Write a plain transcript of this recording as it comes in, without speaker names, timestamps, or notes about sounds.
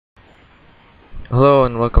Hello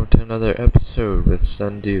and welcome to another episode with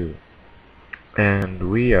Sunndew.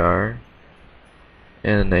 And we are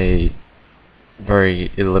in a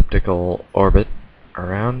very elliptical orbit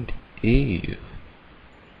around Eve.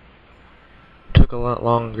 Took a lot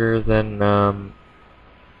longer than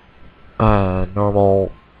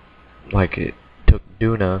normal. Like, it took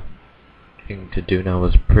Duna. Getting to Duna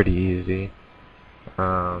was pretty easy.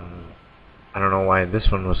 I don't know why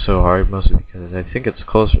this one was so hard, mostly because I think it's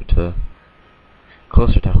closer to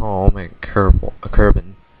home in Kerbal,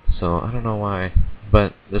 so I don't know why,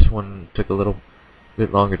 but this one took a little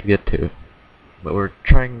bit longer to get to. But we're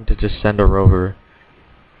trying to just send a rover,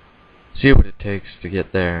 see what it takes to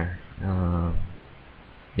get there.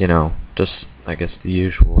 Just I guess the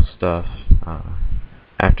usual stuff.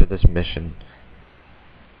 After this mission,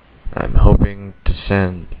 I'm hoping to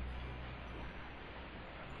send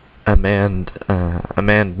a manned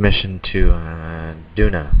mission to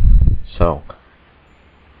Duna.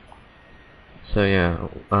 So yeah,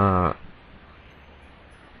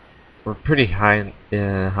 we're pretty high in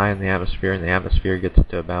the atmosphere, and the atmosphere gets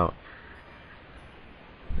to about,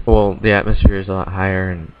 well, the atmosphere is a lot higher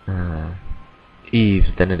in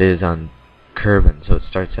Eve than it is on Kerbal, so it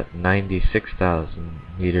starts at 96,000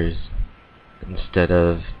 meters instead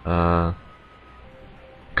of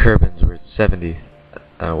Kerbal's where it's 70.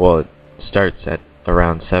 Well, it starts at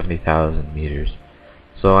around 70,000 meters.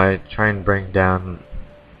 So I try and bring down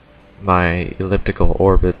my elliptical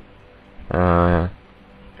orbit, and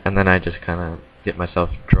then I just kind of get myself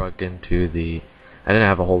drugged into the. I didn't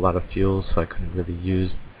have a whole lot of fuel, so I couldn't really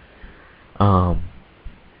use the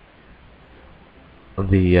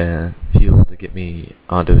fuel to get me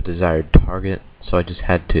onto a desired target. So I just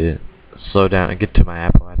had to slow down and get to my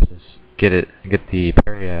apoapsis, get the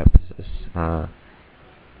periapsis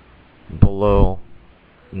below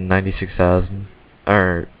 96,000,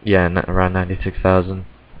 or yeah, around 96,000.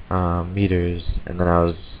 Meters, and then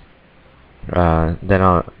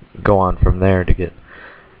I'll go on from there to get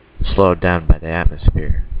slowed down by the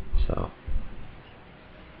atmosphere. So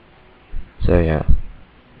yeah.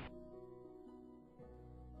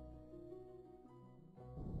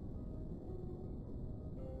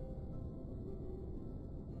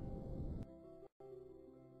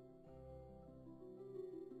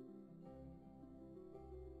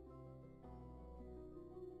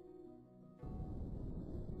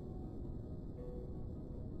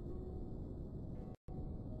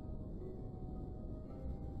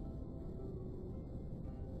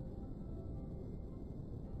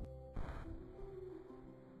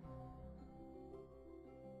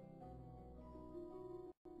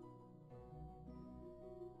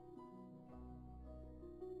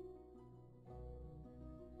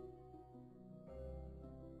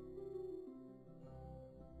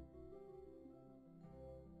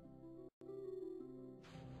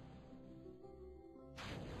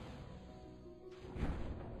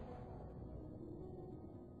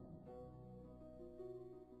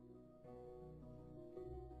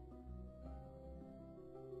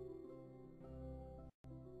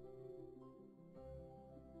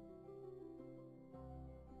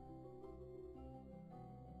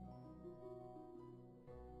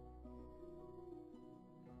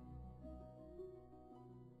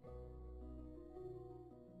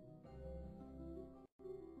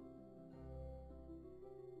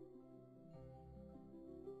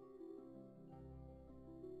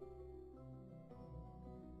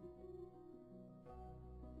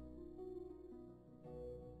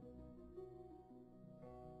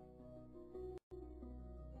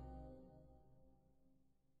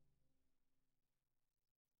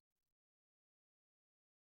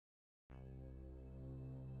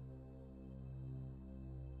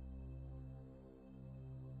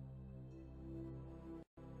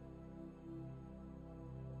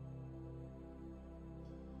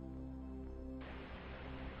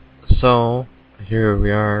 So here we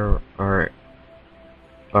are.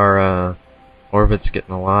 Our orbit's getting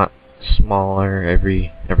a lot smaller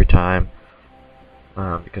every time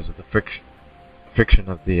because of the friction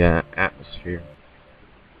of the atmosphere.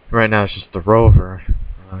 Right now it's just the rover,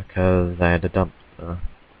 because I had to dump the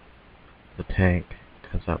tank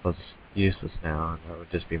because that was useless now, and that would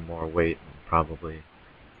just be more weight and probably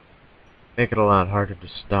make it a lot harder to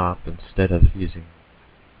stop instead of using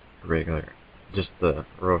just the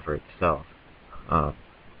rover itself.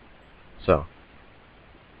 So,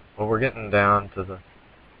 well, we're getting down to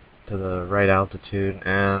the right altitude,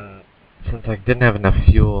 and since I didn't have enough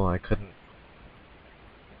fuel, I couldn't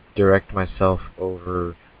direct myself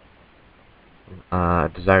over a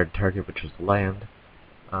desired target, which was land.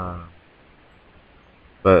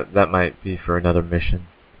 But that might be for another mission.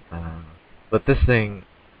 But this thing,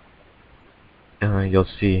 you'll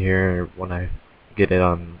see here when I get it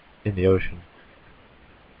in the ocean.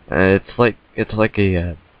 It's like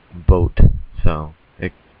a boat, so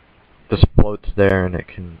it just floats there, and it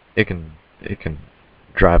can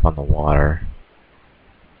drive on the water.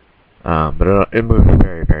 But it moves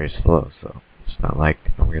very, very slow, so it's not like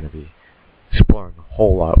I'm going to be exploring a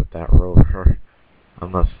whole lot with that rover,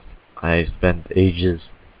 unless I spend ages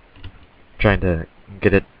trying to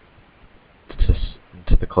get it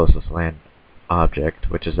to the closest land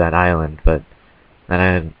object, which is that island, but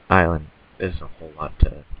that island is a whole lot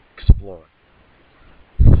to explore.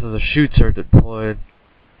 So the chutes are deployed,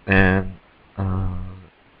 and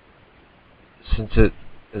since it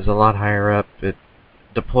is a lot higher up, it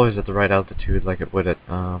deploys at the right altitude, like it would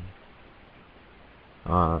on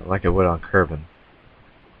Kerbal.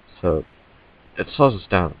 So it slows us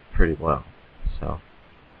down pretty well. So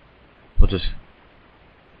we'll just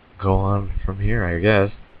go on from here, I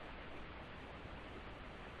guess.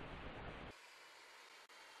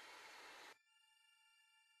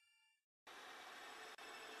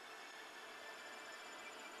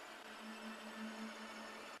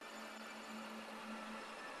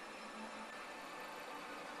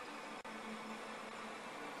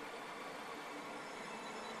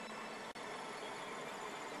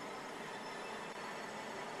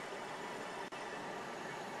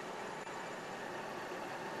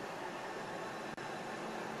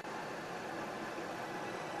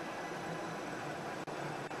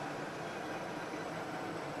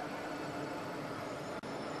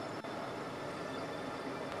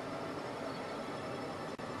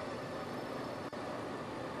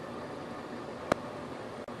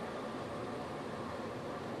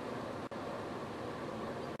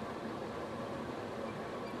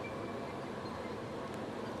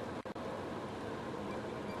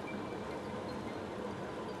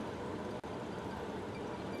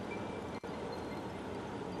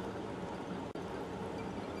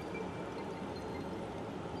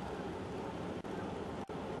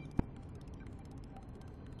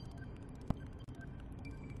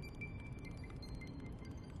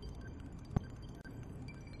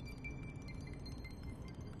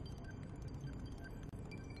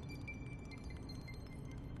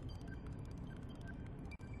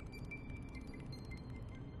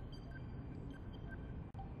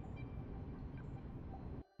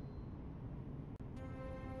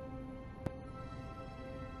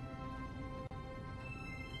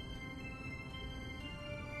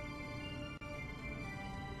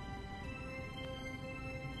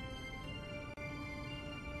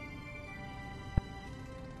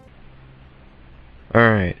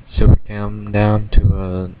 Alright, so we come down to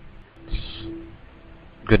a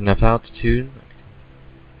good enough altitude.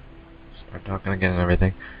 Start talking again and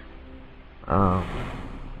everything. But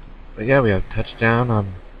yeah, we have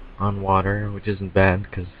touchdown on water, which isn't bad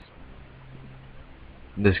because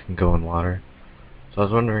this can go in water. So I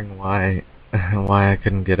was wondering why I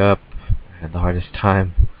couldn't get up. I had the hardest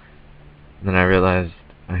time. And then I realized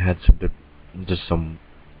I had just some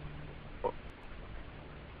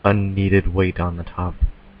unneeded weight on the top.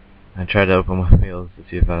 I tried to open my wheels to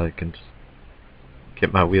see if I can just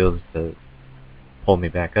get my wheels to pull me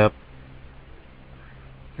back up.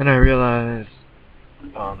 Then I realized,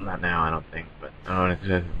 well, not now, I don't think, but I don't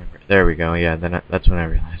exactly remember. There we go, yeah, that's when I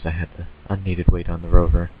realized I had the unneeded weight on the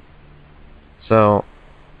Rover. So,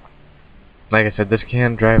 like I said, this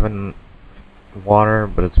can drive in water,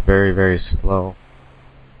 but it's very, very slow.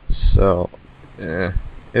 So,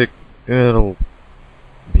 it'll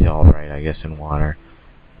be alright, I guess, in water.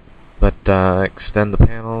 But, extend the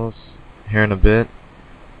panels here in a bit,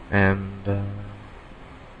 and,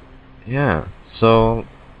 yeah, so,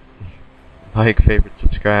 like, favorite,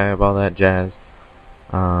 subscribe, all that jazz,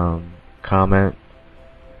 comment,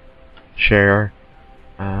 share,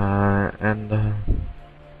 and,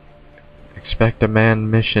 expect a manned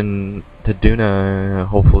mission to Duna,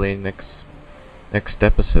 hopefully next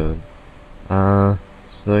episode.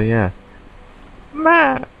 So yeah.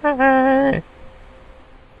 Bye.